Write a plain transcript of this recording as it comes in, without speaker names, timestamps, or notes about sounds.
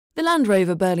The Land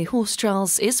Rover Burghley Horse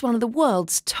Trials is one of the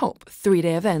world's top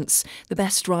three-day events. The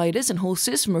best riders and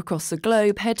horses from across the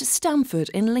globe head to Stamford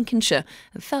in Lincolnshire,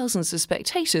 and thousands of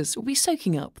spectators will be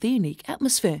soaking up the unique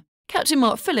atmosphere. Captain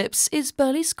Mark Phillips is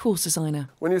Burghley's course designer.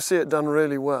 When you see it done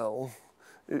really well,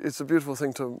 it's a beautiful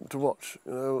thing to watch.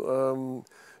 An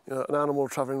animal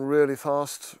travelling really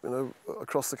fast,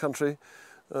 across the country.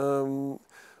 And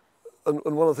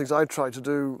one of the things I try to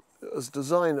do as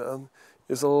designer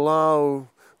is allow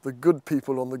the good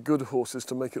people on the good horses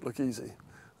to make it look easy.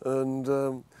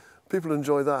 And people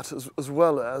enjoy that as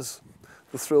well as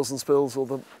the thrills and spills or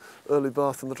the early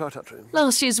bath in the trout hatchery.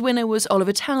 Last year's winner was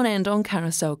Oliver Townend on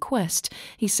Carousel Quest.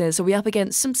 He says he'll be up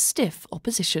against some stiff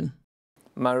opposition.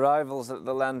 My rivals at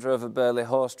the Land Rover Burghley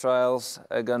Horse Trials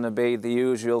are going to be the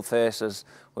usual faces.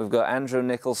 We've got Andrew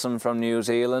Nicholson from New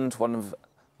Zealand, one of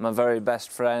my very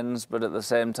best friends, but at the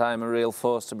same time a real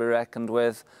force to be reckoned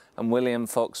with, and William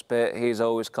Foxpit. He's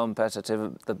always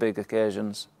competitive at the big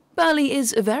occasions. Burghley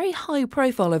is a very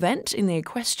high-profile event in the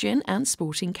equestrian and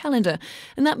sporting calendar,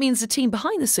 and that means the team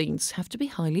behind the scenes have to be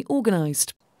highly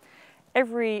organised.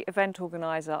 Every event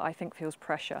organiser, I think, feels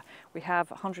pressure. We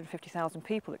have 150,000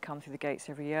 people that come through the gates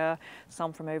every year,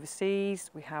 some from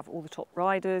overseas. We have all the top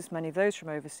riders, many of those from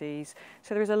overseas.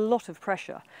 So there is a lot of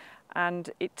pressure. And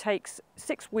it takes a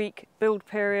 6-week build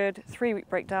period, 3-week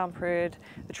breakdown period.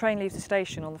 The train leaves the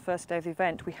station on the first day of the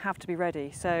event. We have to be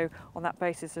ready. So on that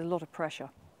basis, there's a lot of pressure.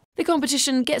 The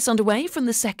competition gets underway from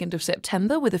the 2nd of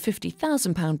September with a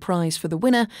 £50,000 prize for the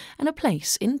winner and a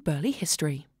place in Burghley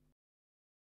history.